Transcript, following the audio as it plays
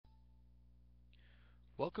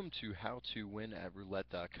Welcome to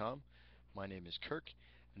howtowinatRoulette.com. My name is Kirk,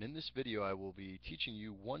 and in this video I will be teaching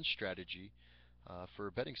you one strategy for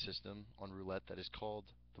a betting system on roulette that is called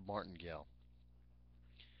the Martingale.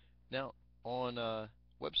 Now, on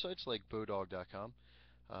websites like Bodog.com,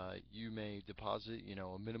 you may deposit,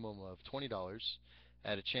 a minimum of $20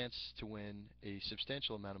 at a chance to win a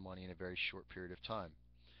substantial amount of money in a very short period of time.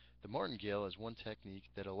 The Martingale is one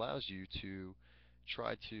technique that allows you to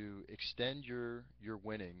try to extend your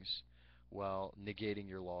winnings while negating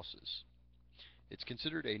your losses. It's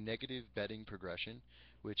considered a negative betting progression,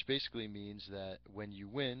 which basically means that when you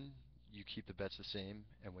win, you keep the bets the same,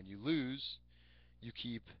 and when you lose, you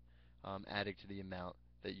keep adding to the amount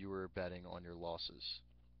that you were betting on your losses.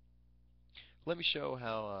 Let me show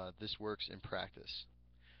how this works in practice.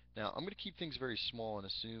 Now, I'm going to keep things very small and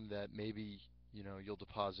assume that maybe you'll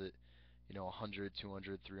deposit $100,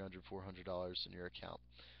 $200, $300, $400 in your account.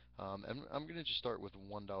 And I'm going to just start with a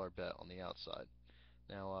 $1 bet on the outside.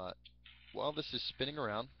 Now, while this is spinning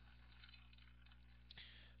around,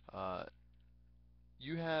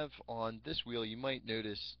 you have on this wheel, you might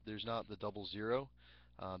notice there's not the double zero.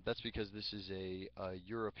 That's because this is a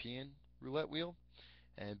European roulette wheel,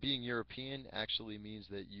 and being European actually means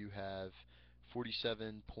that you have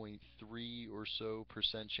 47.3 or so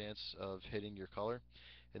 % chance of hitting your color.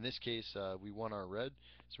 In this case, we won our red,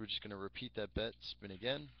 so we're just going to repeat that bet, spin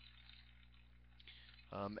again.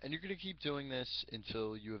 And you're going to keep doing this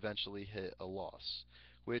until you eventually hit a loss,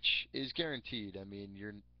 which is guaranteed. I mean,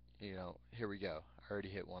 here we go. I already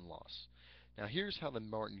hit one loss. Now, here's how the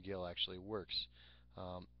Martingale actually works.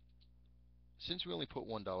 Since we only put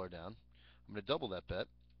 $1 down, I'm going to double that bet,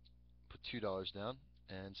 put $2 down,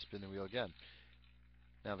 and spin the wheel again.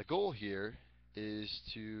 Now, the goal here is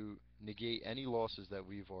to negate any losses that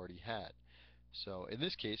we've already had. So in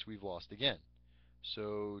this case, we've lost again.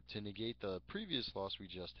 So to negate the previous loss we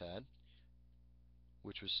just had,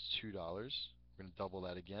 which was $2, we're going to double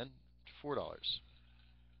that again to $4.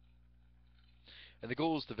 And the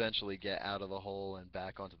goal is to eventually get out of the hole and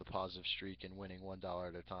back onto the positive streak and winning $1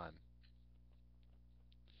 at a time.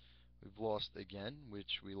 We've lost again,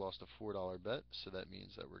 which we lost a $4 bet, so that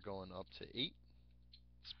means that we're going up to 8.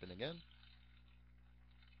 Spin again.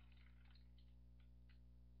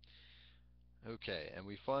 Okay, and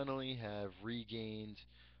we finally have regained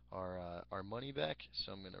our money back,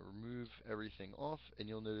 so I'm going to remove everything off, and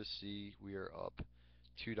you'll notice, we are up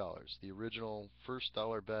 $2. The original first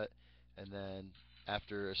dollar bet, and then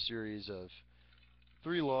after a series of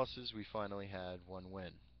 3 losses, we finally had 1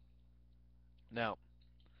 win. Now,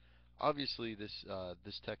 obviously, this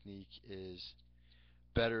technique is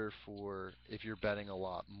better for if you're betting a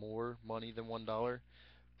lot more money than $1,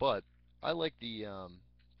 but I like the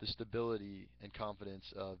stability and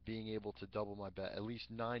confidence of being able to double my bet at least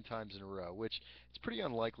 9 times in a row, which it's pretty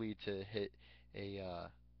unlikely to hit a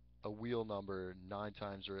wheel number 9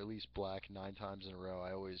 times, or at least black 9 times in a row.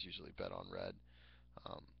 I always usually bet on red.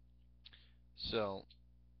 So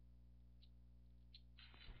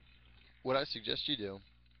what I suggest you do,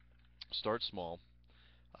 start small.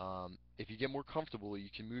 If you get more comfortable, you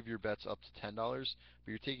can move your bets up to $10, but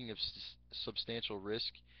you're taking a substantial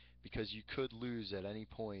risk because you could lose at any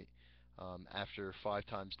point. After 5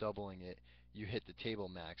 times doubling it, you hit the table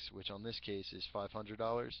max, which on this case is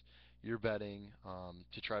 $500. You're betting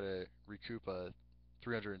to try to recoup a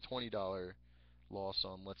 $320 loss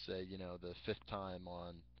on, let's say, the 5th time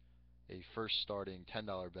on a first starting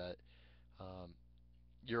 $10 bet.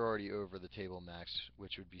 You're already over the table max,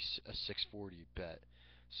 which would be a $640 bet.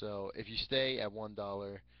 So if you stay at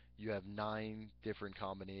 $1, you have 9 different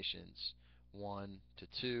combinations: 1 to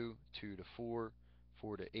 2, 2 to 4,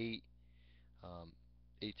 4 to 8,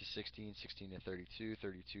 8 to 16, 16 to 32,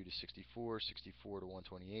 32 to 64, 64 to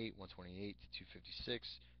 128, 128 to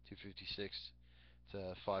 256, 256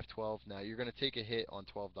 to 512. Now you're going to take a hit on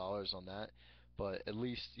 $12 on that, but at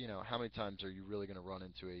least how many times are you really going to run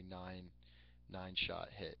into a 9-shot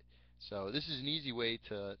hit? So this is an easy way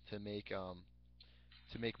to make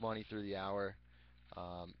money through the hour.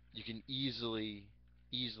 You can easily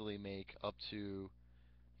make up to,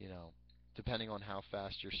 depending on how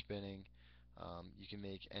fast you're spinning, you can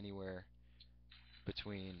make anywhere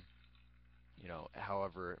between,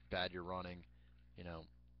 however bad you're running,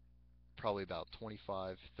 probably about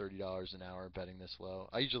 $25, $30 an hour betting this low.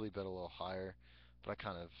 I usually bet a little higher, but I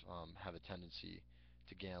kind of have a tendency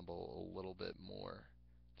to gamble a little bit more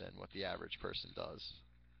than what the average person does.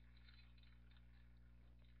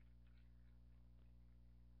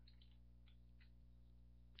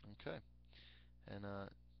 Okay, and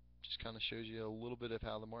just kind of shows you a little bit of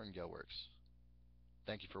how the Martingale works.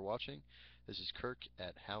 Thank you for watching. This is Kirk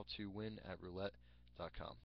at howtowinatRoulette.com. roulette.com.